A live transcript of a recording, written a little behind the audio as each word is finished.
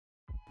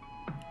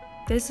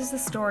This is the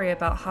story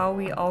about how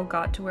we all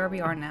got to where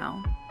we are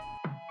now.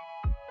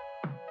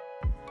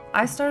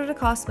 I started a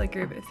cosplay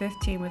group at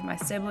 15 with my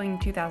sibling in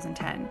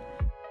 2010.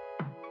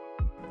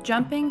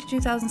 Jumping to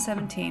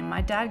 2017,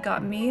 my dad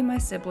got me, my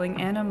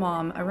sibling, and a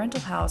mom a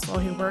rental house while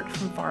he worked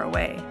from far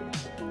away.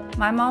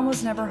 My mom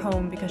was never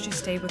home because she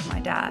stayed with my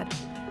dad,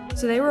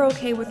 so they were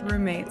okay with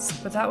roommates,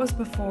 but that was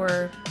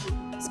before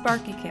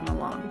Sparky came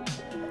along.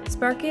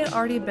 Sparky had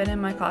already been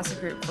in my cosplay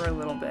group for a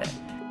little bit.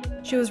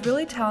 She was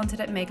really talented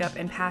at makeup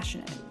and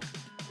passionate.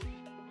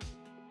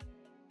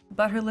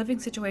 But her living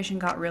situation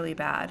got really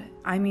bad.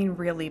 I mean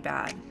really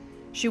bad.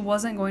 She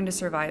wasn't going to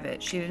survive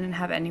it. She didn't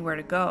have anywhere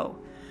to go.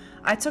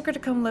 I took her to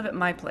come live at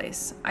my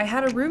place. I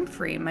had a room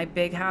free in my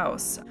big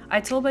house.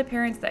 I told my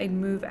parents that I'd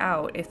move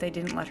out if they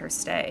didn't let her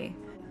stay.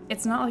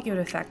 It's not like it would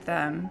affect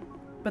them,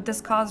 but this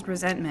caused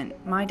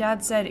resentment. My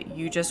dad said,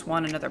 "You just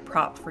want another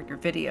prop for your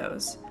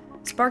videos."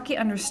 Sparky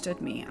understood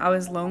me. I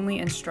was lonely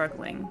and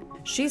struggling.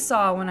 She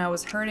saw when I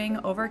was hurting,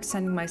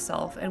 overextending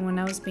myself, and when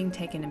I was being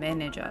taken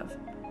advantage of.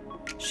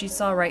 She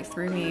saw right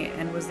through me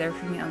and was there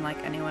for me unlike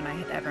anyone I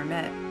had ever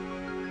met.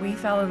 We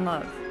fell in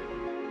love.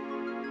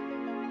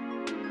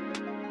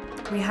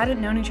 We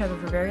hadn't known each other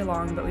for very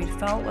long, but we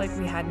felt like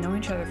we had known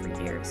each other for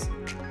years.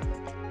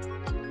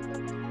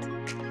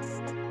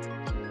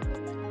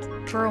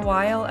 For a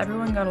while,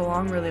 everyone got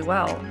along really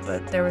well,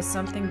 but there was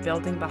something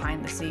building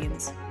behind the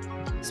scenes.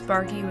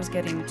 Sparky was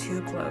getting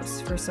too close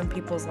for some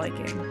people's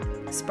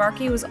liking.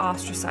 Sparky was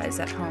ostracized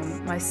at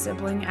home. My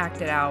sibling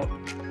acted out.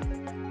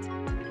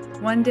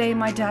 One day,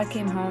 my dad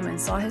came home and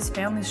saw his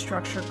family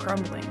structure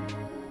crumbling.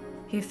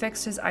 He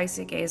fixed his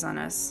icy gaze on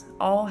us.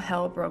 All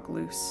hell broke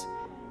loose.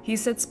 He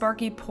said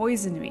Sparky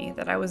poisoned me,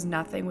 that I was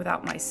nothing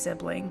without my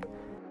sibling.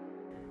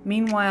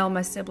 Meanwhile,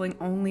 my sibling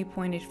only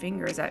pointed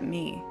fingers at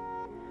me.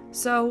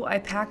 So I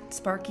packed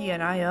Sparky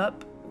and I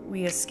up,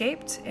 we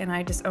escaped, and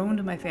I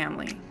disowned my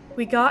family.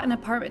 We got an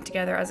apartment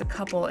together as a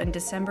couple in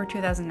December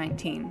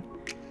 2019.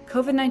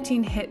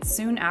 COVID-19 hit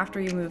soon after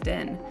we moved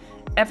in.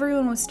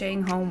 Everyone was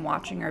staying home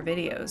watching our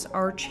videos.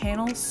 Our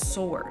channel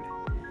soared.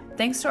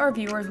 Thanks to our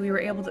viewers, we were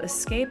able to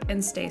escape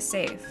and stay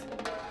safe.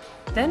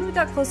 Then we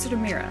got closer to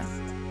Mira.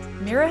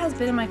 Mira has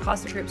been in my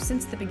cosplay group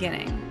since the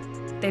beginning.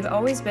 They've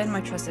always been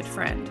my trusted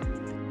friend.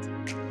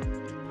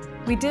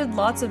 We did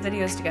lots of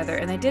videos together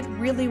and they did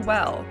really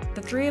well.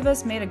 The three of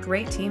us made a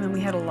great team and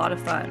we had a lot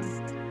of fun.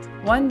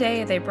 One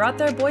day, they brought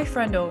their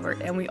boyfriend over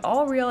and we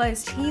all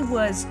realized he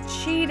was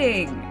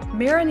cheating.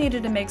 Mira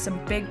needed to make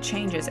some big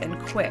changes and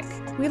quick.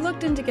 We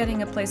looked into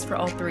getting a place for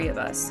all three of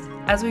us.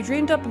 As we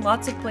dreamed up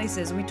lots of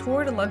places, we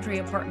toured a luxury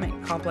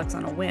apartment complex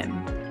on a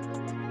whim.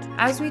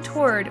 As we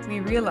toured, we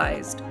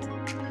realized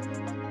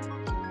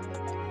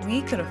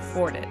we could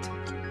afford it.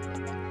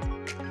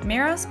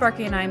 Mira,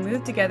 Sparky, and I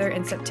moved together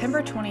in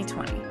September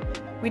 2020.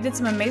 We did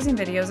some amazing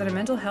videos and our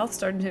mental health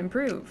started to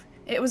improve.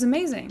 It was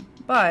amazing,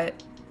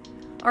 but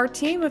our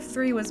team of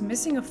three was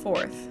missing a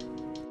fourth.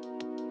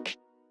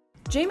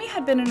 Jamie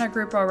had been in our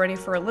group already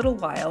for a little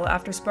while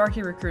after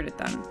Sparky recruited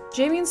them.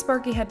 Jamie and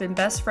Sparky had been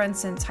best friends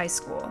since high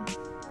school.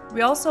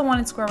 We also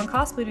wanted Square One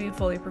Cosplay to be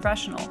fully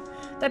professional.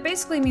 That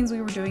basically means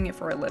we were doing it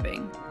for a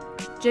living.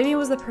 Jamie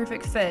was the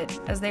perfect fit,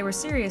 as they were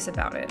serious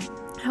about it.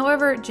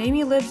 However,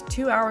 Jamie lived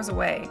 2 hours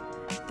away.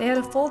 They had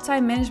a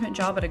full-time management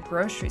job at a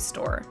grocery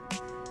store.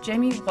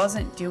 Jamie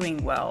wasn't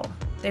doing well.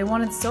 They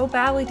wanted so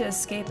badly to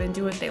escape and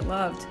do what they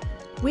loved.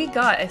 We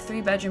got a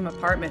 3-bedroom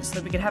apartment so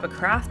that we could have a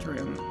craft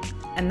room,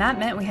 and that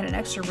meant we had an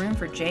extra room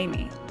for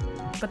Jamie.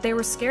 But they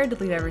were scared to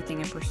leave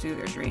everything and pursue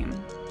their dream.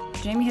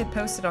 Jamie had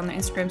posted on their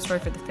Instagram story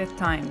for the 5th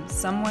time,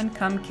 "Someone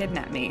come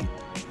kidnap me."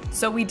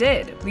 So we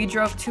did. We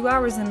drove 2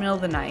 hours in the middle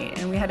of the night,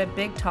 and we had a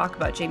big talk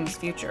about Jamie's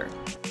future.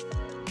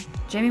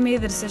 Jamie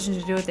made the decision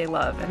to do what they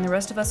love, and the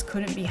rest of us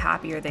couldn't be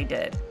happier they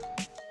did.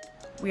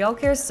 We all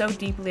care so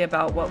deeply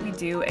about what we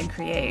do and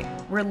create.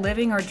 We're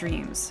living our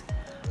dreams.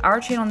 Our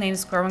channel named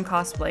Square One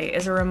Cosplay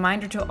is a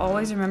reminder to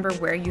always remember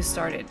where you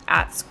started,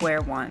 at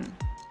square one.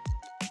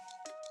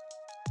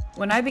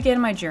 When I began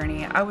my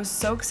journey, I was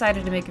so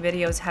excited to make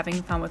videos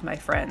having fun with my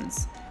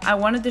friends. I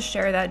wanted to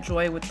share that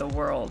joy with the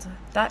world.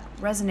 That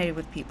resonated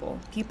with people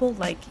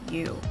like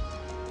you.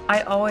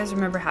 I always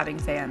remember having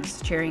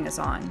fans cheering us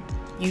on.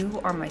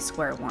 You are my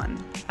square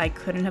one. I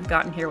couldn't have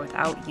gotten here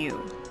without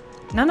you.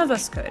 None of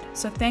us could,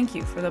 so thank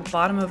you from the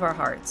bottom of our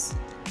hearts.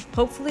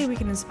 Hopefully we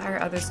can inspire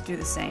others to do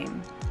the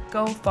same.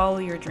 Go follow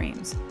your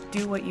dreams.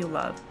 Do what you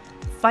love.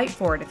 Fight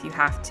for it if you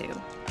have to.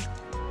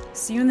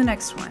 See you in the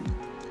next one.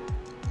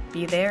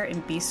 Be there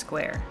and be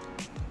square.